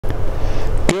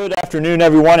Good afternoon,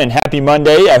 everyone, and happy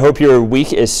Monday. I hope your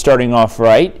week is starting off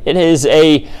right. It is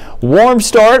a warm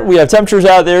start. We have temperatures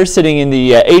out there sitting in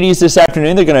the 80s this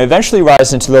afternoon. They're going to eventually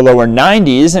rise into the lower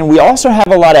 90s, and we also have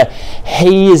a lot of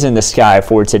haze in the sky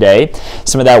for today.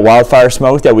 Some of that wildfire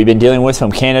smoke that we've been dealing with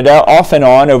from Canada off and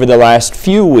on over the last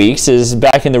few weeks is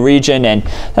back in the region, and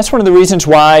that's one of the reasons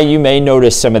why you may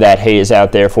notice some of that haze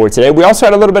out there for today. We also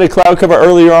had a little bit of cloud cover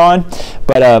earlier on,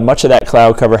 but much of that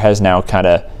cloud cover has now kind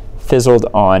of fizzled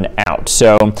on out.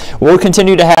 So we'll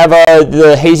continue to have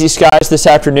the hazy skies this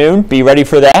afternoon. Be ready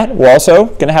for that. We're also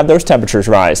going to have those temperatures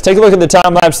rise. Take a look at the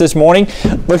time lapse this morning.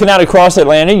 Looking out across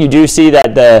Atlanta, you do see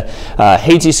that the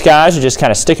hazy skies are just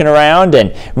kind of sticking around,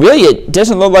 and really it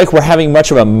doesn't look like we're having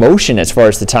much of a motion as far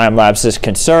as the time lapse is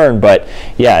concerned, but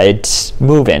yeah, it's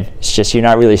moving. It's just you're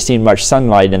not really seeing much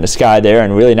sunlight in the sky there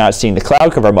and really not seeing the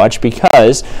cloud cover much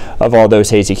because of all those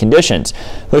hazy conditions.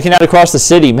 Looking out across the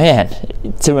city, man,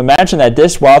 to imagine that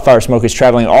this wildfire smoke is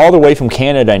traveling all the way from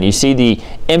Canada, and you see the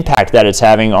impact that it's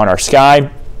having on our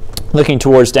sky. Looking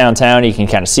towards downtown, you can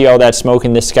kind of see all that smoke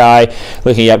in the sky.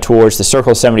 Looking up towards the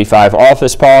Circle 75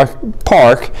 office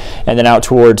park, and then out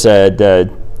towards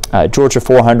the Georgia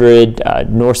 400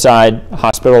 Northside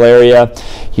Hospital area,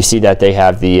 you see that they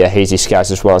have the hazy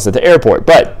skies as well as at the airport,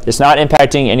 but it's not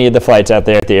impacting any of the flights out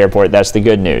there at the airport. That's the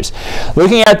good news.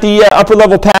 Looking at the upper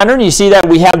level pattern, you see that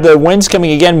we have the winds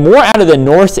coming again more out of the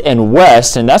north and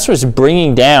west, and that's what's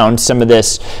bringing down some of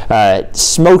this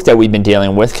smoke that we've been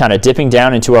dealing with, kind of dipping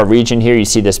down into our region here. You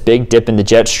see this big dip in the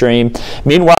jet stream.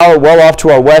 Meanwhile, well off to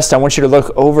our west, I want you to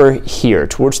look over here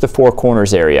towards the Four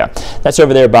Corners area. That's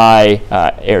over there by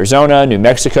Arizona, New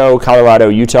Mexico, Colorado,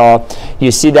 Utah.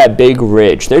 You see that big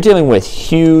ridge. They're dealing with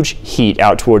huge heat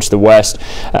out towards the west,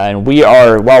 and we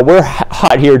are, while we're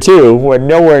hot here too, we're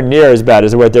nowhere near as bad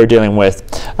as what they're dealing with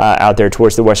out there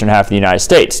towards the western half of the United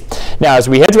States. Now, as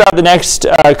we head throughout the next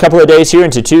couple of days here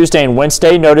into Tuesday and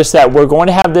Wednesday, notice that we're going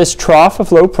to have this trough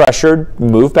of low pressure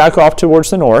move back off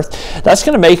towards the north. That's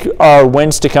going to make our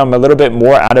winds to come a little bit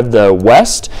more out of the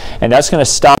west, and that's going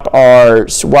to stop our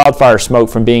wildfire smoke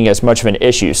from being as much of an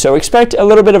issue. So expect a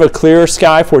little bit of a clearer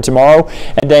sky for tomorrow,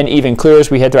 and then even clearer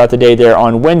as we head throughout the day there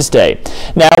on Wednesday.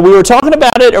 Now, we were talking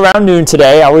about it around noon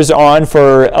today. I was on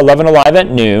for 11 Alive at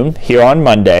noon here on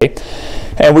Monday,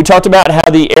 and we talked about how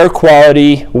the air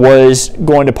quality was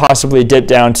going to possibly dip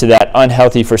down to that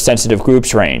unhealthy for sensitive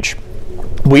groups range.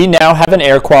 We now have an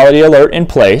air quality alert in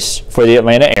place for the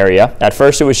Atlanta area. At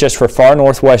first, it was just for far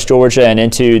northwest Georgia and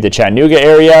into the Chattanooga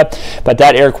area, but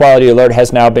that air quality alert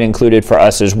has now been included for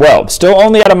us as well. Still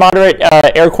only at a moderate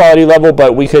air quality level,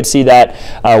 but we could see that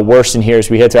worsen here as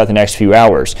we head throughout the next few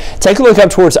hours. Take a look up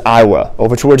towards Iowa,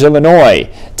 over towards Illinois,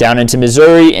 down into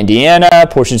Missouri, Indiana,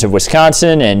 portions of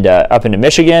Wisconsin, and up into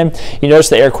Michigan. You notice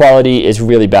the air quality is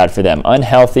really bad for them,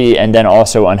 unhealthy, and then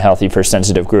also unhealthy for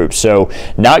sensitive groups. So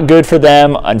not good for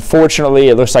them. Unfortunately,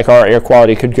 it looks like our air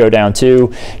quality could go down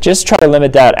too. Just try to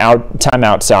limit that time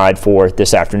outside for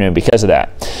this afternoon because of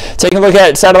that. Taking a look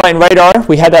at satellite and radar,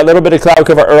 we had that little bit of cloud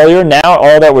cover earlier. Now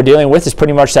all that we're dealing with is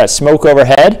pretty much that smoke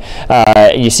overhead.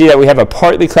 You see that we have a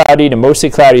partly cloudy to mostly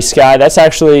cloudy sky. That's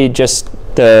actually just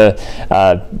the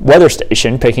weather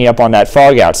station picking up on that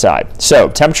fog outside. So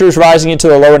temperatures rising into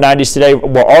the lower 90s today.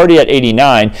 We're already at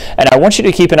 89, and I want you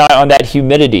to keep an eye on that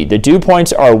humidity. The dew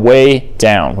points are way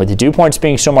down. With the dew points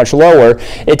being so much lower,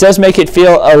 it does make it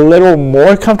feel a little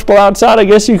more comfortable outside, I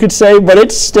guess you could say, but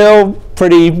it's still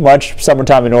pretty much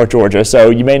summertime in North Georgia, so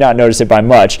you may not notice it by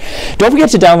much. Don't forget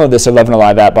to download this 11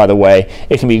 Alive app, by the way.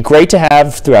 It can be great to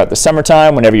have throughout the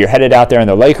summertime whenever you're headed out there in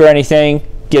the lake or anything.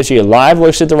 Gives you live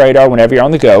looks at the radar whenever you're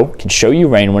on the go. Can show you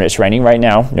rain when it's raining right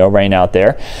now. No rain out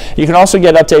there. You can also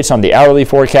get updates on the hourly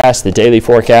forecast, the daily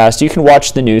forecast. You can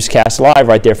watch the newscast live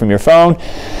right there from your phone.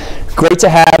 Great to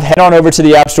have. Head on over to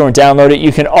the App Store and download it.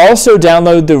 You can also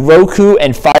download the Roku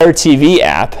and Fire TV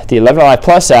app, the 11 Alive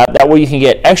Plus app. That way you can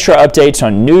get extra updates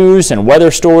on news and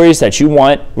weather stories that you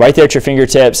want right there at your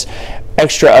fingertips.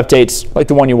 Extra updates like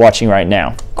the one you're watching right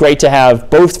now. Great to have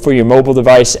both for your mobile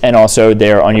device and also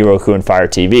there on your Roku and Fire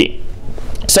TV.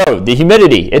 So the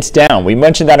humidity, it's down. We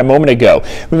mentioned that a moment ago.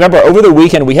 Remember, over the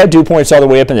weekend, we had dew points all the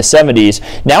way up in the 70s.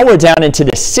 Now we're down into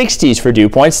the 60s for dew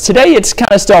points. Today, it's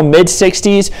kind of still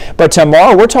mid-60s, but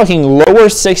tomorrow we're talking lower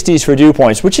 60s for dew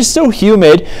points, which is still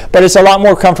humid, but it's a lot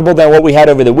more comfortable than what we had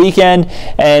over the weekend,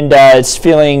 and it's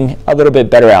feeling a little bit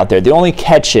better out there. The only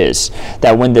catch is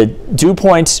that when the dew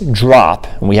points drop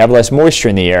and we have less moisture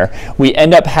in the air, we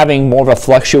end up having more of a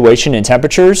fluctuation in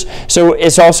temperatures, so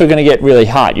it's also going to get really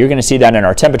hot. You're going to see that in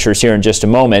our temperatures here in just a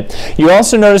moment. You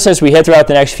also notice as we head throughout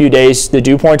the next few days, the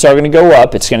dew points are going to go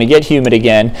up. It's going to get humid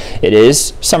again. It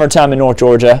is summertime in North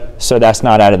Georgia, so that's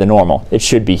not out of the normal. It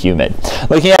should be humid.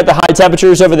 Looking at the high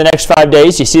temperatures over the next 5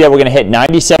 days, you see that we're going to hit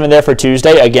 97 there for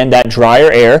Tuesday. Again, that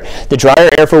drier air. The drier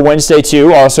air for Wednesday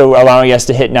too, also allowing us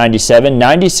to hit 97,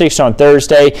 96 on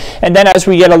Thursday. And then as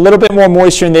we get a little bit more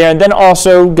moisture in there, and then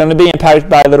also going to be impacted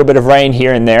by a little bit of rain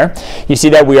here and there, you see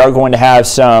that we are going to have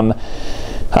some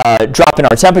drop in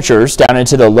our temperatures down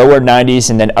into the lower 90s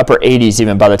and then upper 80s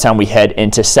even by the time we head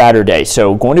into Saturday.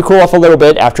 So going to cool off a little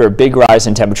bit after a big rise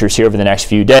in temperatures here over the next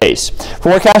few days.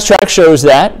 Forecast track shows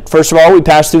that, first of all, we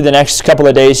pass through the next couple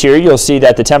of days here. You'll see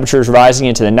that the temperature is rising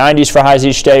into the 90s for highs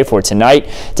each day for tonight,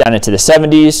 down into the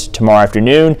 70s tomorrow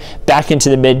afternoon, back into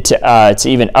the mid to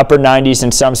even upper 90s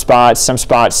in some spots. Some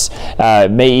spots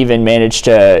may even manage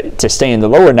to stay in the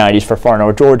lower 90s for far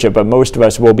north Georgia, but most of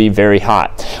us will be very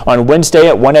hot. On Wednesday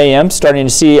at 1 a.m., starting to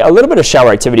see a little bit of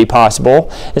shower activity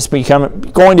possible. It's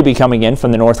going to be coming in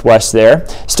from the northwest there.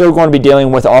 Still going to be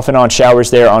dealing with off and on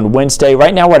showers there on Wednesday.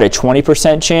 Right now we're at a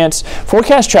 20% chance.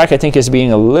 Forecast track I think is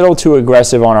being a little too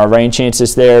aggressive on our rain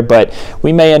chances there, but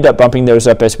we may end up bumping those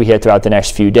up as we head throughout the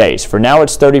next few days. For now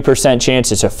it's 30%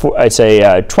 chance. It's a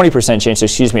 20% chance,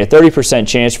 excuse me, a 30%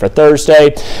 chance for Thursday,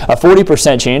 a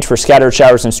 40% chance for scattered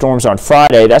showers and storms on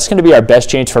Friday. That's going to be our best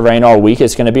chance for rain all week.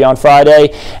 It's going to be on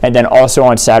Friday, and then also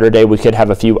on Saturday we could have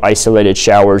a few isolated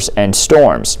showers and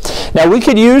storms. Now we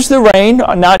could use the rain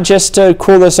not just to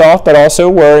cool this off, but also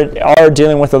we are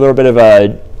dealing with a little bit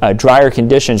of drier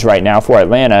conditions right now for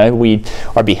Atlanta. We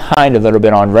are behind a little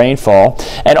bit on rainfall,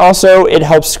 and also it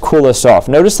helps cool us off.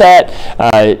 Notice that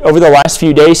over the last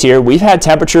few days here we've had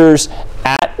temperatures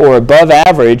at or above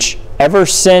average ever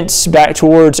since back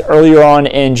towards earlier on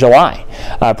in July.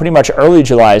 Pretty much early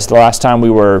July is the last time we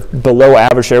were below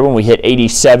average there when we hit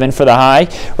 87 for the high.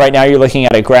 Right now you're looking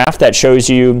at a graph that shows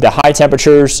you the high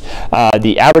temperatures,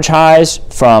 the average highs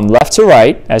from left to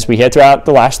right as we hit throughout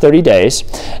the last 30 days,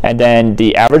 and then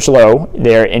the average low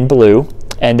there in blue.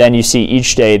 And then you see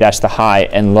each day that's the high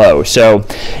and low. So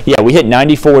yeah, we hit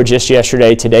 94 just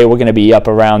yesterday. Today we're going to be up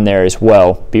around there as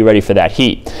well. Be ready for that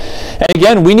heat. And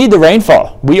again, we need the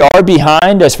rainfall. We are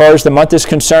behind as far as the month is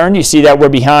concerned. You see that we're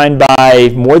behind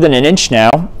by more than an inch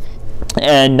now.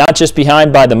 And not just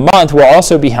behind by the month, we're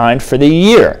also behind for the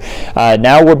year.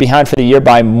 Now we're behind for the year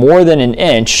by more than an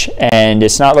inch, and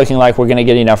it's not looking like we're going to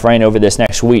get enough rain over this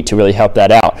next week to really help that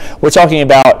out. We're talking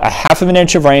about a half of an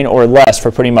inch of rain or less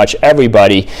for pretty much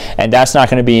everybody, and that's not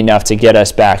going to be enough to get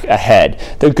us back ahead.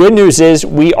 The good news is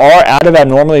we are out of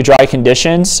abnormally dry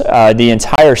conditions. The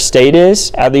entire state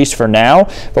is, at least for now,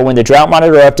 but when the drought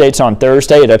monitor updates on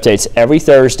Thursday, it updates every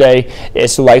Thursday,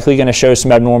 it's likely going to show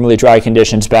some abnormally dry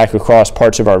conditions back across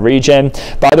parts of our region.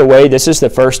 By the way, this is the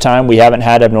first time we haven't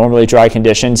had abnormally dry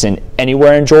conditions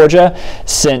anywhere in Georgia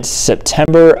since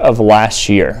September of last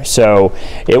year. So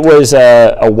it was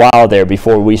a while there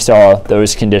before we saw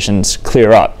those conditions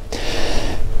clear up.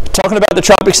 Talking about the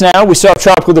tropics now, we saw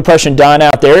Tropical Depression Don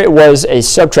out there. It was a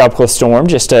subtropical storm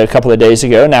just a couple of days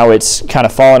ago. Now it's kind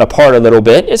of fallen apart a little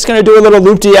bit. It's going to do a little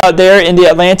loop-de out there in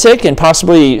the Atlantic and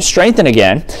possibly strengthen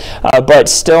again, but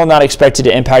still not expected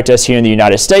to impact us here in the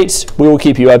United States. We will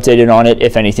keep you updated on it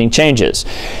if anything changes.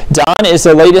 Don is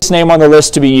the latest name on the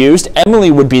list to be used.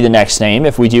 Emily would be the next name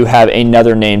if we do have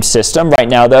another named system. Right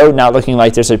now, though, not looking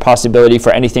like there's a possibility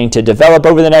for anything to develop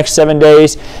over the next 7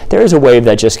 days. There is a wave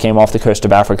that just came off the coast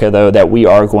of Africa, though, that we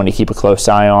are going to keep a close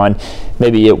eye on.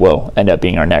 Maybe it will end up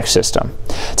being our next system.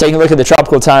 Taking a look at the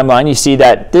tropical timeline, you see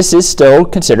that this is still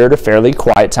considered a fairly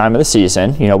quiet time of the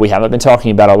season. You know, we haven't been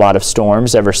talking about a lot of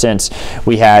storms ever since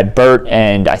we had Bert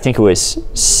and I think it was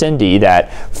Cindy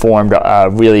that formed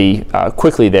really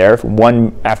quickly there,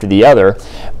 one after the other.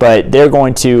 But they're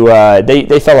going to,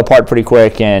 they fell apart pretty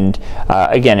quick, and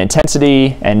again,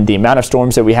 intensity and the amount of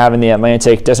storms that we have in the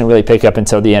Atlantic doesn't really pick up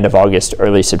until the end of August,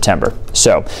 early September.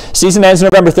 So season ends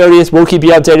November 30th. We'll keep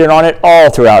you updated on it all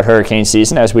throughout hurricane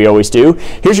season, as we always do.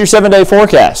 Here's your 7-day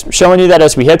forecast, showing you that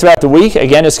as we head throughout the week,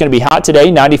 again, it's going to be hot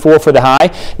today, 94 for the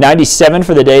high, 97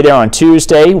 for the day there on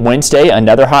Tuesday. Wednesday,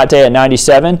 another hot day at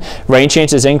 97. Rain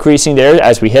chances increasing there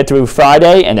as we head through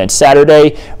Friday, and then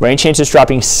Saturday, rain chances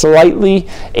dropping slightly,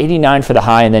 89 for the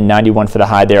high, and then 91 for the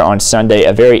high there on Sunday.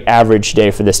 A very average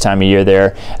day for this time of year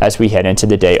there as we head into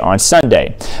the day on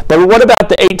Sunday. But what about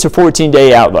the 8 to 14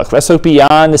 day outlook? Let's look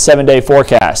beyond on the 7-day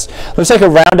forecast. Looks like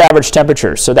around average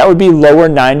temperatures. So that would be lower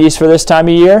 90s for this time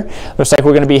of year. Looks like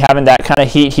we're going to be having that kind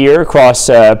of heat here across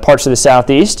parts of the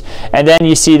southeast. And then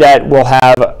you see that we'll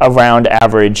have around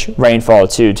average rainfall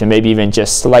too, to maybe even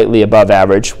just slightly above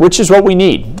average, which is what we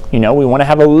need. You know, we want to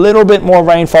have a little bit more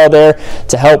rainfall there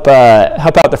to help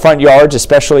out the front yards,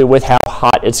 especially with how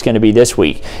hot it's going to be this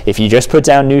week. If you just put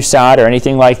down new sod or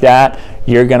anything like that,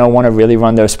 you're going to want to really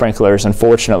run those sprinklers.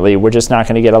 Unfortunately, we're just not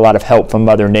going to get a lot of help from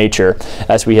Mother Nature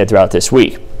as we head throughout this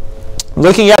week.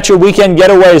 Looking at your weekend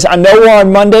getaways, I know we're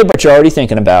on Monday, but you're already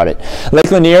thinking about it. Lake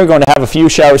Lanier going to have a few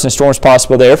showers and storms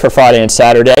possible there for Friday and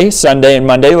Saturday. Sunday and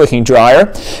Monday looking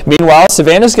drier. Meanwhile,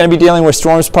 Savannah's going to be dealing with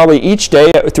storms probably each day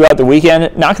throughout the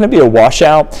weekend. Not going to be a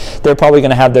washout. They're probably going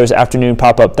to have those afternoon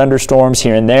pop-up thunderstorms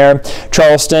here and there.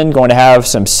 Charleston going to have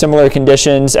some similar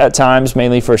conditions at times,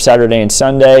 mainly for Saturday and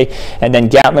Sunday. And then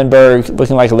Gatlinburg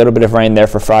looking like a little bit of rain there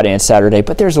for Friday and Saturday,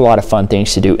 but there's a lot of fun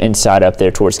things to do inside up there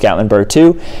towards Gatlinburg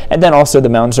too. And then also the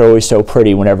mountains are always so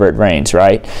pretty whenever it rains,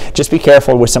 right? Just be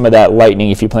careful with some of that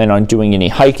lightning if you plan on doing any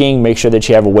hiking. Make sure that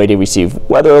you have a way to receive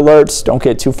weather alerts. Don't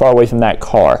get too far away from that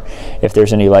car. If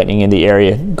there's any lightning in the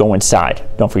area, go inside.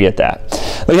 Don't forget that.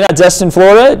 Looking at Destin,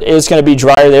 Florida, it's going to be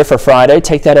drier there for Friday.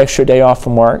 Take that extra day off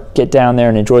from work. Get down there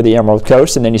and enjoy the Emerald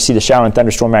Coast. And then you see the shower and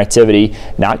thunderstorm activity,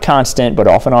 not constant, but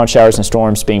off and on showers and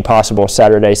storms being possible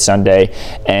Saturday, Sunday,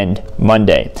 and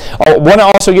Monday. I want to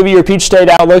also give you your Peach State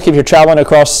outlook if you're traveling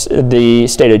across the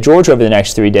state of Georgia over the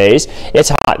next 3 days. It's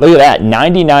hot. Look at that.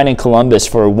 99 in Columbus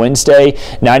for Wednesday,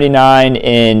 99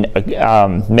 in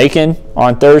Macon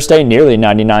on Thursday, nearly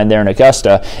 99 there in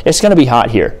Augusta. It's going to be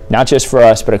hot here, not just for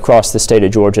us, but across the state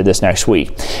of Georgia this next week.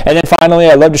 And then finally,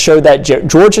 I'd love to show that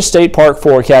Georgia State Park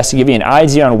forecast to give you an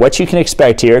idea on what you can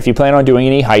expect here if you plan on doing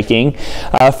any hiking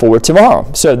for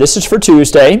tomorrow. So this is for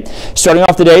Tuesday. Starting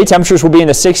off the day, temperatures will be in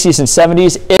the 60s and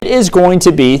 70s. It is going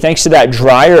to be, thanks to that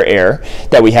drier air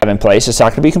that we have in place, it's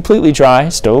not going to be completely dry,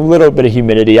 still a little bit of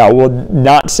humidity. I will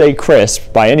not say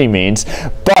crisp by any means,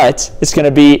 but it's going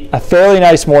to be a fairly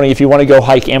nice morning if you want to go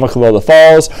hike Amicalola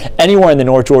Falls, anywhere in the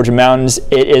North Georgia mountains.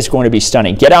 It is going to be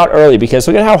stunning. Get out early because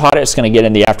look at how hot it's going to get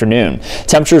in the afternoon.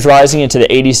 Temperatures rising into the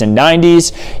 80s and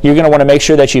 90s. You're going to want to make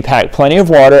sure that you pack plenty of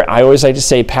water. I always like to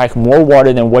say pack more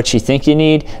water than what you think you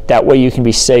need. That way you can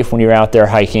be safe when you're out there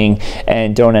hiking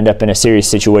and don't end up in a serious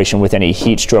situation with any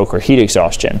heat stroke or heat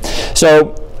exhaustion.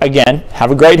 So again,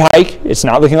 have a great hike. It's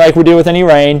not looking like we do with any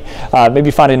rain. Maybe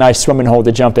find a nice swimming hole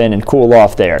to jump in and cool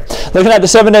off there. Looking at the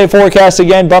 7-day forecast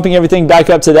again, bumping everything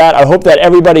back up to that. I hope that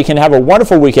everybody can have a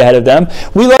wonderful week ahead of them.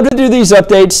 We love to do these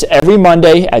updates every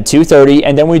Monday at 2:30,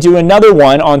 and then we do another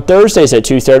one on Thursdays at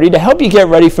 2:30 to help you get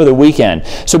ready for the weekend.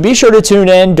 So be sure to tune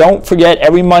in. Don't forget,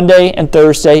 every Monday and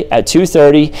Thursday at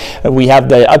 2:30. We have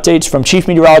the updates from Chief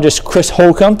Meteorologist Chris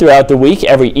Holcomb throughout the week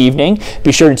every evening.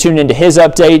 Be sure to tune into his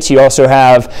updates. You also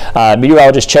have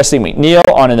meteorologist Chesley McNeil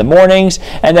on in the mornings,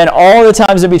 and then all the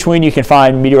times in between you can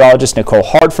find meteorologist Nicole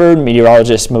Hartford,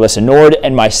 meteorologist Melissa Nord,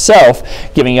 and myself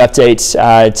giving updates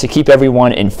to keep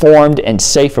everyone informed and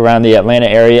safe around the Atlanta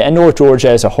area and North Georgia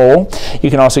as a whole. You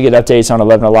can also get updates on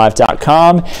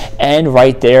 11alive.com and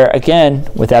right there again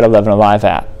with that 11 Alive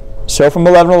app. So from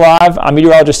 11 Alive, I'm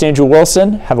meteorologist Andrew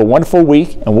Wilson. Have a wonderful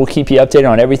week, and we'll keep you updated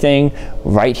on everything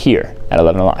right here at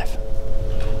 11 Alive.